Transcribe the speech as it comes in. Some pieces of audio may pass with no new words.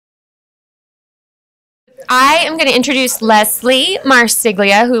I am going to introduce Leslie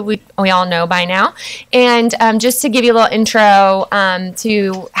Marsiglia, who we all know by now, and just to give you a little intro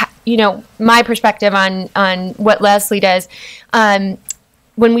to my perspective on what Leslie does.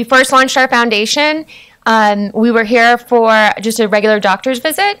 When we first launched our foundation, we were here for just a regular doctor's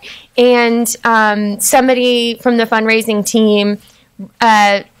visit, and somebody from the fundraising team,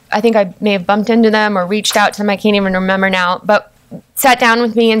 I think I may have bumped into them or reached out to them, I can't even remember now, but sat down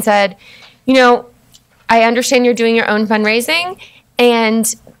with me and said, I understand you're doing your own fundraising,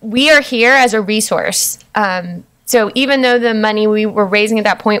 and we are here as a resource. So even though the money we were raising at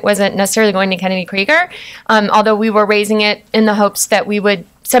that point wasn't necessarily going to Kennedy Krieger, although we were raising it in the hopes that we would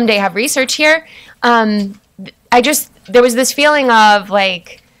someday have research here, there was this feeling of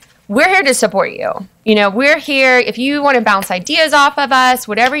like, we're here to support you. We're here. If you want to bounce ideas off of us,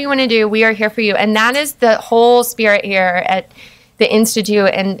 whatever you want to do, we are here for you. And that is the whole spirit here at the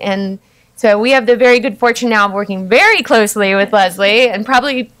Institute. And so we have the very good fortune now of working very closely with Leslie, and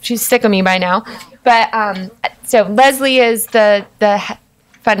probably she's sick of me by now. But so Leslie is the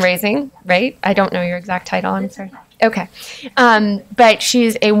fundraising, right? I don't know your exact title. I'm sorry. Okay. But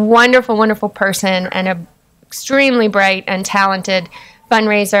she's a wonderful, wonderful person and an extremely bright and talented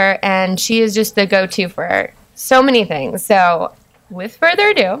fundraiser, and she is just the go-to for so many things. So with further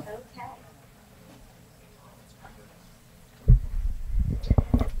ado.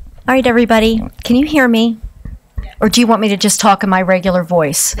 All right, everybody, can you hear me? Or do you want me to just talk in my regular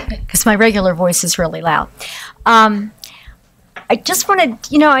voice? Because my regular voice is really loud. I just wanted,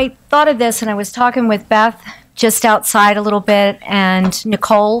 I thought of this, and I was talking with Beth just outside a little bit, and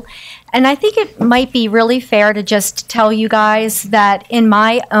Nicole, and I think it might be really fair to just tell you guys that in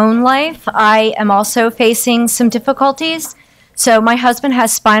my own life, I am also facing some difficulties. So my husband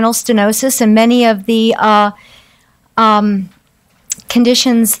has spinal stenosis, and many of the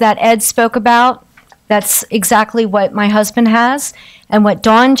conditions that Ed spoke about, that's exactly what my husband has. And what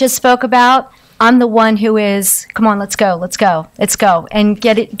Dawn just spoke about, I'm the one who is, come on, let's go, and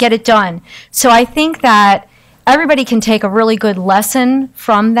get it done. So I think that everybody can take a really good lesson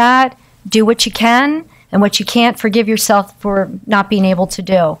from that. Do what you can, and what you can't, forgive yourself for not being able to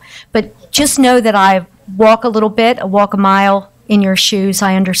do. But just know that I walk a mile in your shoes.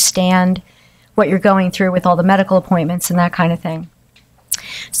 I understand what you're going through with all the medical appointments and that kind of thing.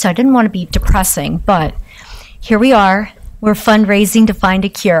 So I didn't want to be depressing, but here we are. We're fundraising to find a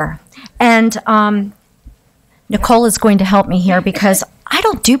cure. And Nicole is going to help me here because I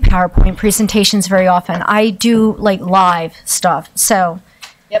don't do PowerPoint presentations very often. I do like live stuff. So,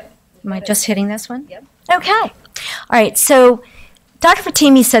 yep. Am I just hitting this one? Yep. Okay. All right. So Dr.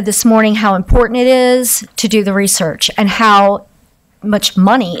 Fatimi said this morning how important it is to do the research and how much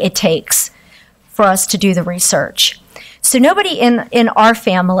money it takes for us to do the research. So nobody in our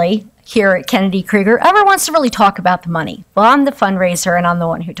family here at Kennedy Krieger ever wants to really talk about the money. Well, I'm the fundraiser, and I'm the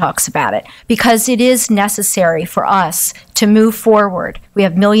one who talks about it because it is necessary for us to move forward. We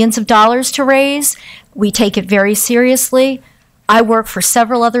have millions of dollars to raise. We take it very seriously. I work for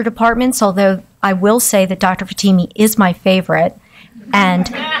several other departments, although I will say that Dr. Fatimi is my favorite, and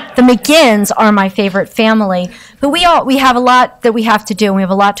the McGinns are my favorite family. But we have a lot that we have to do, and we have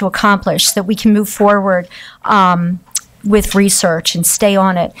a lot to accomplish so that we can move forward with research and stay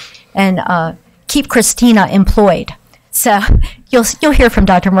on it and keep Christina employed. So you'll hear from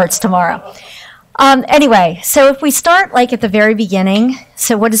Dr. Mertz tomorrow. Anyway, so if we start like at the very beginning,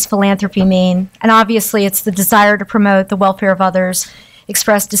 so what does philanthropy mean? And obviously it's the desire to promote the welfare of others,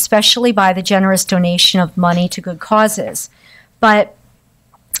 expressed especially by the generous donation of money to good causes. But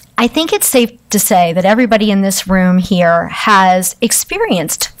I think it's safe to say that everybody in this room here has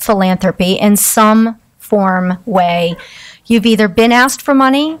experienced philanthropy in some form, way. You've either been asked for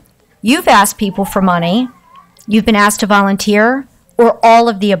money, you've asked people for money, you've been asked to volunteer, or all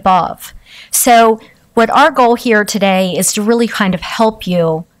of the above. So what our goal here today is to really kind of help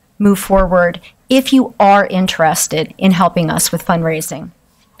you move forward if you are interested in helping us with fundraising.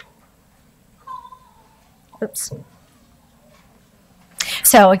 Oops.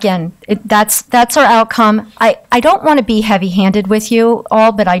 So again, that's our outcome. I don't want to be heavy-handed with you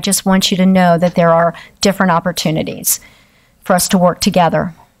all, but I just want you to know that there are different opportunities for us to work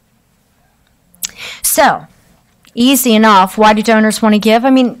together. So, easy enough. Why do donors want to give? I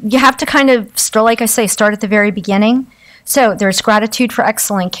mean, you have to kind of, like I say, start at the very beginning. So there's gratitude for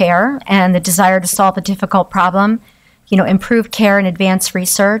excellent care and the desire to solve a difficult problem, improve care and advance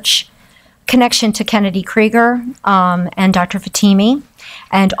research, connection to Kennedy Krieger and Dr. Fatimi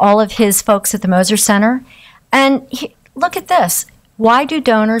and all of his folks at the Moser Center. And look at this. Why do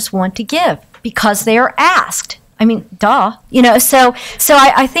donors want to give? Because they are asked. I mean, duh. So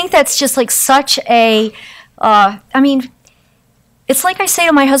I think that's just like such a I mean, it's like I say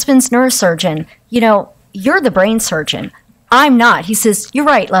to my husband's neurosurgeon, you're the brain surgeon. I'm not. He says, you're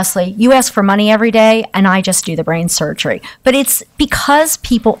right, Leslie. You ask for money every day, and I just do the brain surgery. But it's because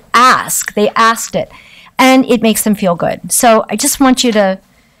people ask. They asked it, and it makes them feel good. So I just want you to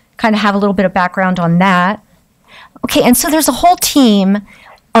kind of have a little bit of background on that. Okay, and so there's a whole team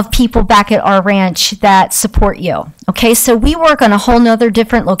of people back at our ranch that support you. Okay, so we work on a whole nother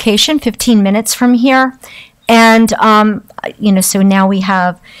different location, 15 minutes from here. And, so now we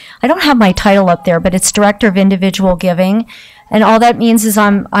have, I don't have my title up there, but it's Director of Individual Giving. And all that means is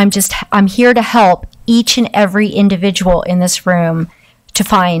I'm here to help each and every individual in this room to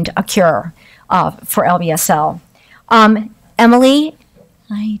find a cure for LBSL. Emily,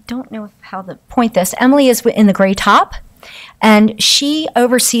 I don't know how to point this. Emily is in the gray top, and she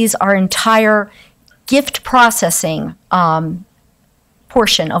oversees our entire gift processing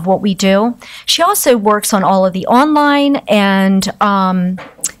portion of what we do. She also works on all of the online and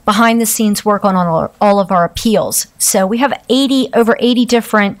behind the scenes work on all of our appeals. So we have over 80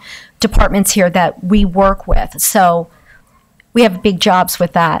 different departments here that we work with. So we have big jobs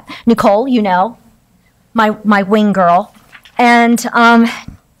with that. Nicole, my wing girl. And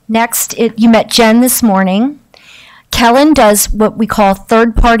next, you met Jen this morning. Kellen does what we call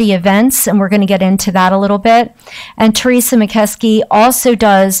third-party events, and we're going to get into that a little bit. And Teresa McKeskey also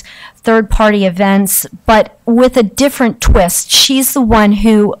does third-party events, but with a different twist. She's the one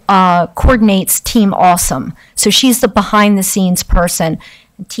who coordinates Team Awesome. So she's the behind-the-scenes person.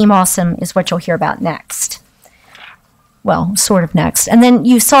 And Team Awesome is what you'll hear about next. Well, sort of next. And then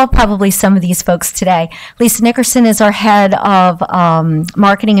you saw probably some of these folks today. Lisa Nickerson is our head of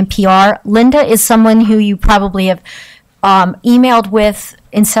marketing and PR. Linda is someone who you probably have emailed with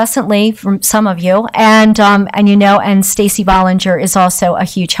incessantly from some of you. And Stacy Bollinger is also a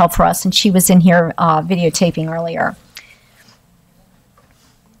huge help for us. And she was in here videotaping earlier.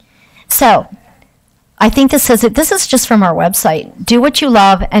 So I think this says it. This is just from our website. Do what you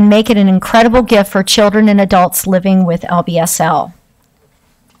love and make it an incredible gift for children and adults living with LBSL.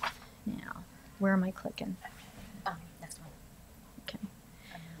 Now, where am I clicking? Oh, next one. Okay.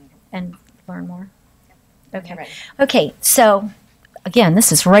 And learn more? Okay. Right. Okay, so again,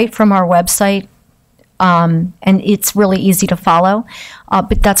 this is right from our website, and it's really easy to follow.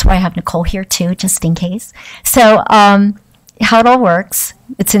 But that's why I have Nicole here too, just in case. So how it all works.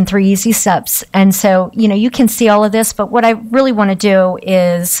 It's in 3 easy steps. And so, you can see all of this, but what I really want to do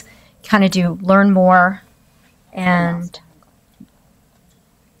is kind of learn more and,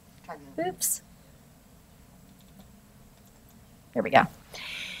 oops. There we go.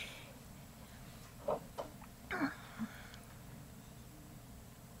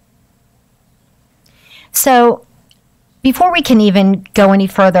 So before we can even go any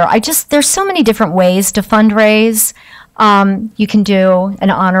further, there's so many different ways to fundraise. You can do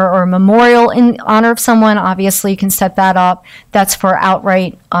an honor or a memorial in honor of someone. Obviously, you can set that up. That's for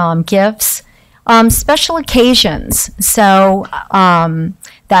outright gifts. Special occasions. So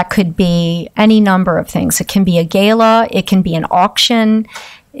that could be any number of things. It can be a gala. It can be an auction.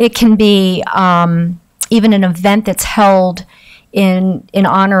 It can be even an event that's held in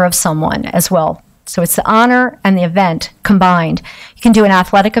honor of someone as well. So it's the honor and the event combined. You can do an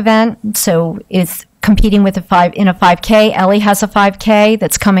athletic event. So it's competing with in a 5K. Ellie has a 5K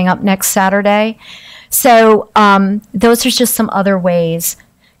that's coming up next Saturday. So those are just some other ways.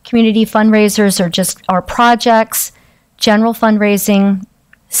 Community fundraisers are just our projects, general fundraising,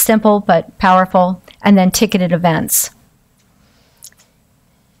 simple but powerful, and then ticketed events.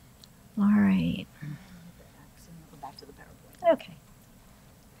 All right. Okay.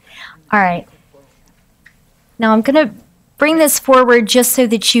 All right. Now I'm going to bring this forward just so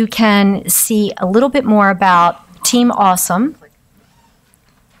that you can see a little bit more about Team Awesome.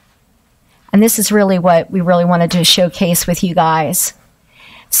 And this is really what we really wanted to showcase with you guys.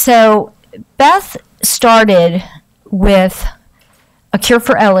 So Beth started with A Cure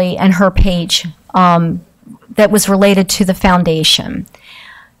for Ellie and her page that was related to the foundation.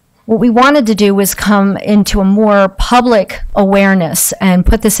 What we wanted to do was come into a more public awareness and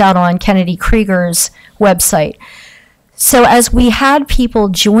put this out on Kennedy Krieger's website. So as we had people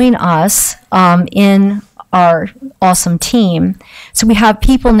join us in our awesome team, so we have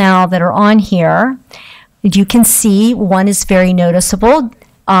people now that are on here. You can see one is very noticeable.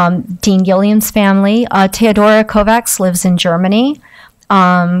 Dean Gilliam's family. Theodora Kovacs lives in Germany.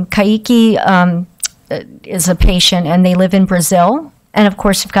 Kaiki is a patient, and they live in Brazil. And, of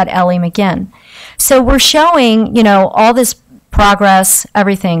course, you've got Ellie McGinn. So we're showing, all this progress,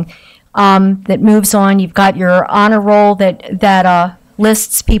 everything that moves on. You've got your honor roll that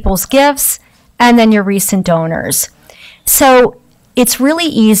lists people's gifts. and then your recent donors. So it's really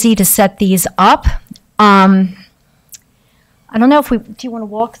easy to set these up. I don't know if do you want to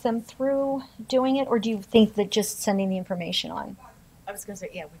walk them through doing it, or do you think that just sending the information on? I was going to say,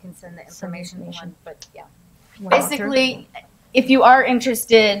 yeah, we can send the information on, but yeah. Basically, if you are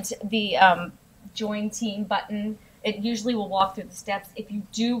interested, the join team button, it usually will walk through the steps. If you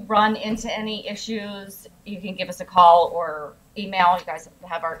do run into any issues, you can give us a call or email. You guys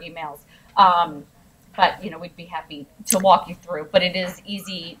have our emails. But, we'd be happy to walk you through. But it is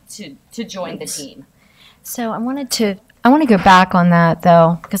easy to join the team. So I want to go back on that,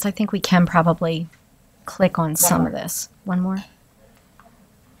 though, because I think we can probably click on some of this. One more?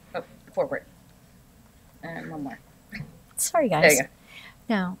 Oh, forward. And one more. Sorry, guys. There you go.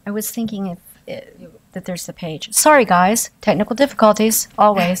 No, I was thinking that there's the page. Sorry, guys. Technical difficulties,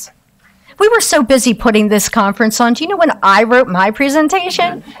 always. We were so busy putting this conference on. Do you know when I wrote my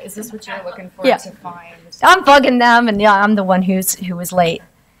presentation? Is this what you're looking for Yeah. to find? I'm bugging them, and yeah, I'm the one who was late.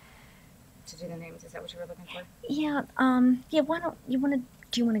 To do the names, is that what you were looking for? Yeah, yeah, why don't you want to,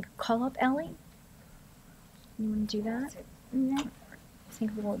 do you want to call up Ellie? You want to do that? No. I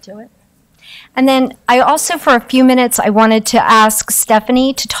think we'll do it. And then I also, for a few minutes, I wanted to ask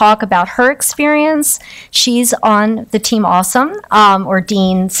Stephanie to talk about her experience. She's on the Team Awesome, or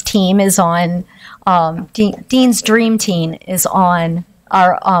Dean's team is on, Dean's Dream Team is on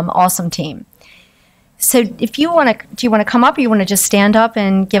our Awesome team. So if you want to, do you want to come up, or you want to just stand up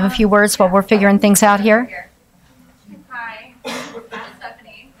and give a few words while we're figuring things out here? Hi, I'm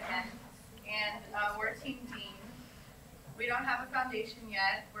Stephanie again, and we're Team Dean. We don't have a foundation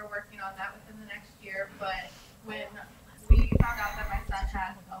yet. We're working on that within the next year, but when we found out that my son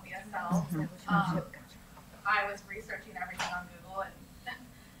had LBSL, I was researching everything on Google, and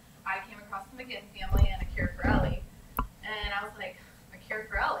I came across the McGinn family and A Cure for Ellie, and I was like, A Cure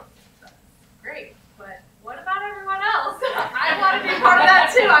for Ellie? That's great, but what about everyone else? I want to be part of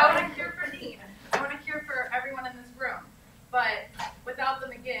that too. I want a cure for Dean. I want a cure for everyone in this room. But without the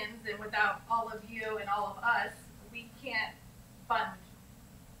McGinns and without all of you and all of us, we can't fund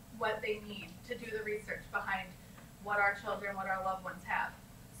what they need to do the research behind what our children, what our loved ones have.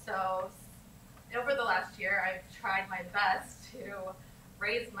 So over the last year, I've tried my best to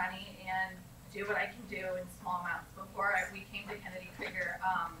raise money and do what I can do in small amounts. Before we came to Kennedy Krieger,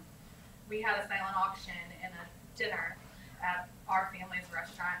 we had a silent auction and a dinner at our family's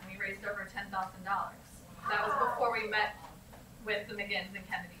restaurant, and we raised over $10,000. That was before we met with the McGinns and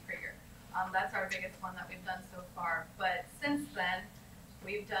Kennedy Krieger. That's our biggest one that we've done so far. But since then,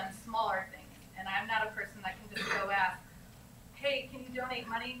 we've done smaller things. And I'm not a person that can just go ask, hey, can you donate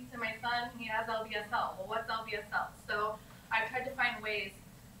money to my son? He has LBSL. Well, what's LBSL? So I've tried to find ways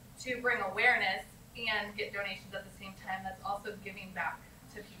to bring awareness and get donations at the same time that's also giving back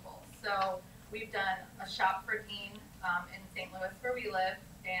to people. So we've done a shop for Dean in St. Louis where we live,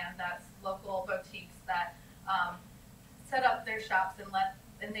 and that's local boutiques that set up their shops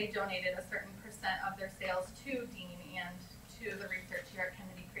and they donated a certain percent of their sales to Dean and to the research here at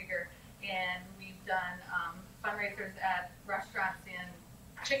Kennedy Krieger. And we've done fundraisers at restaurants, and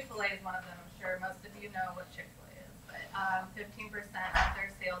Chick-fil-A is one of them. I'm sure most of you know what Chick-fil-A is, but 15% of their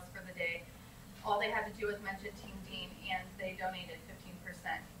sales for the day. All they had to do was mention Team Dean, and they donated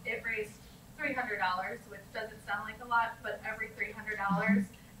 15%. It raised $300, which doesn't sound like a lot, but every $300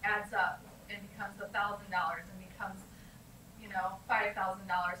 adds up and becomes $1,000 and becomes, $5,000,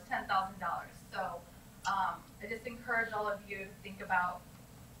 $10,000. So I just encourage all of you to think about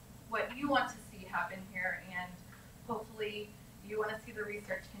what you want to see happen here, and hopefully you want to see the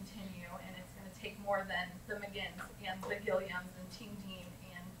research continue, and it's going to take more than the McGinns and the Gilliams and Team Dean,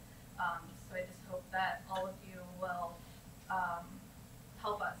 and so I just hope that all of you will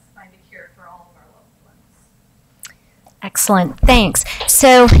help us find a cure for all of our loved ones. Excellent, thanks.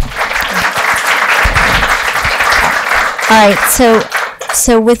 So, all right,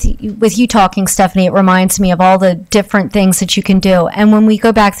 so with you talking, Stephanie, it reminds me of all the different things that you can do. And when we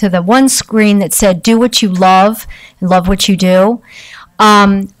go back to the one screen that said, do what you love and love what you do,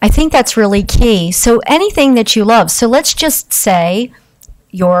 I think that's really key. So anything that you love. So let's just say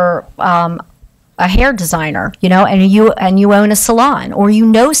you're a hair designer, and you own a salon,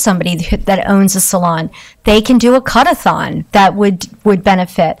 or somebody that owns a salon. They can do a cut-a-thon that would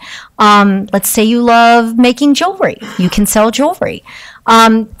benefit. Let's say you love making jewelry. You can sell jewelry.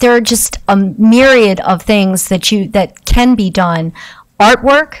 There are just a myriad of things that can be done.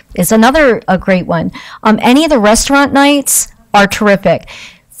 Artwork is a great one. Any of the restaurant nights are terrific.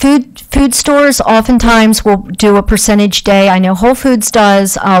 Food stores oftentimes will do a percentage day. I know Whole Foods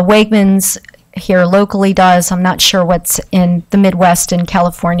does. Wegmans here locally does. I'm not sure what's in the Midwest in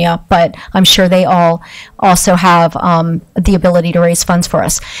California, but I'm sure they all also have the ability to raise funds for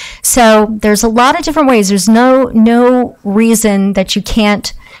us. So there's a lot of different ways. There's no reason that you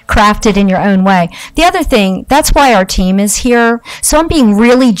can't craft it in your own way. The other thing, that's why our team is here. So I'm being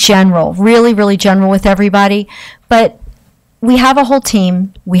really general, really general with everybody, but we have a whole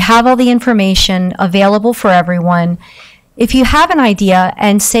team. We have all the information available for everyone. If you have an idea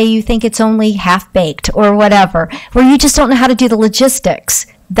and say you think it's only half-baked or whatever, or you just don't know how to do the logistics,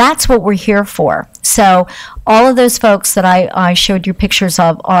 that's what we're here for. So all of those folks that I showed you pictures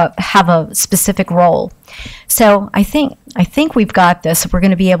of have a specific role. So I think we've got this. We're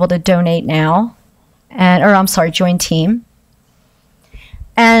going to be able to donate now, join team.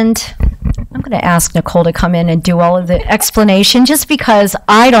 And I'm going to ask Nicole to come in and do all of the explanation, just because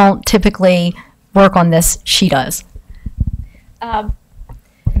I don't typically work on this. She does.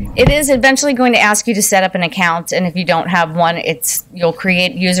 It is eventually going to ask you to set up an account, and if you don't have one, you'll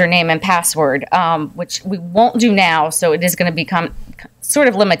create username and password, which we won't do now, so it is going to become sort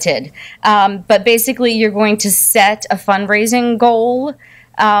of limited. But basically, you're going to set a fundraising goal.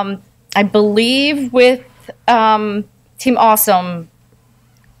 I believe with Team Awesome,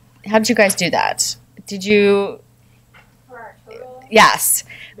 how did you guys do that? Did you? For our total? Yes.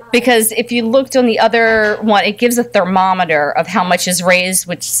 Because if you looked on the other one, it gives a thermometer of how much is raised,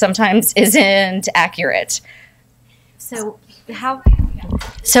 which sometimes isn't accurate. So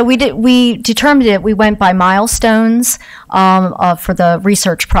we determined it. We went by milestones for the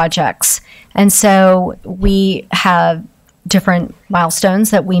research projects, and so we have different milestones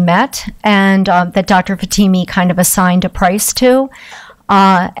that we met, and that Dr. Fatimi kind of assigned a price to,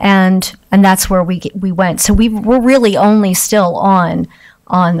 and that's where we went. So we're really only still on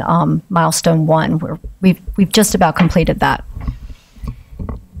milestone 1, where we've just about completed that.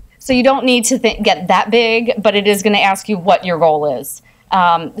 So you don't need to get that big, but it is going to ask you what your goal is.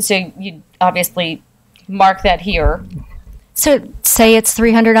 So you obviously mark that here. So say it's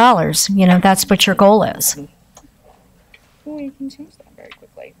 $300. That's what your goal is. Oh, you can change that very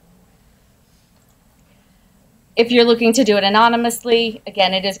quickly. If you're looking to do it anonymously,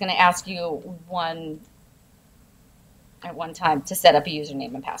 again, it is going to ask you at one time to set up a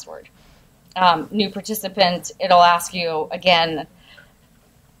username and password. New participant, it'll ask you again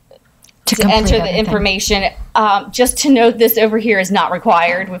to enter the information. Just to note, this over here is not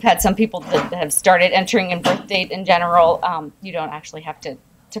required. We've had some people that have started entering in birth date in general. You don't actually have to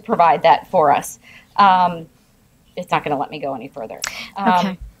provide that for us. It's not going to let me go any further.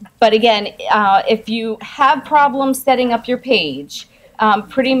 Okay. But again, if you have problems setting up your page,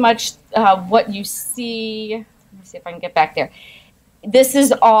 pretty much what you see, let me see if I can get back there. This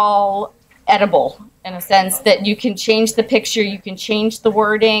is all edible in a sense that you can change the picture, you can change the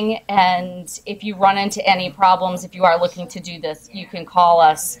wording, and if you run into any problems, if you are looking to do this, you can call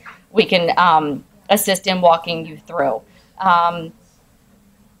us. We can assist in walking you through.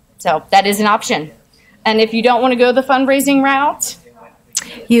 So that is an option. And if you don't want to go the fundraising route,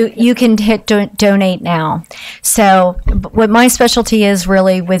 you can hit donate now. So what my specialty is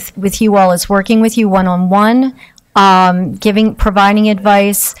really with you all is working with you one-on-one, providing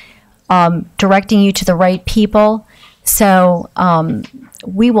advice, directing you to the right people. So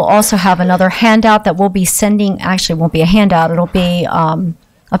we will also have another handout that we'll be sending. Actually, it won't be a handout. It'll be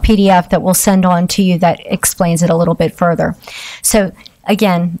a PDF that we'll send on to you that explains it a little bit further. So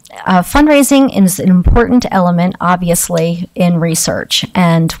again, fundraising is an important element, obviously, in research,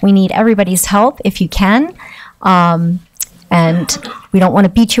 and we need everybody's help if you can. And we don't want to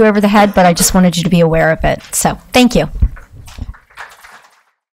beat you over the head, but I just wanted you to be aware of it. So thank you.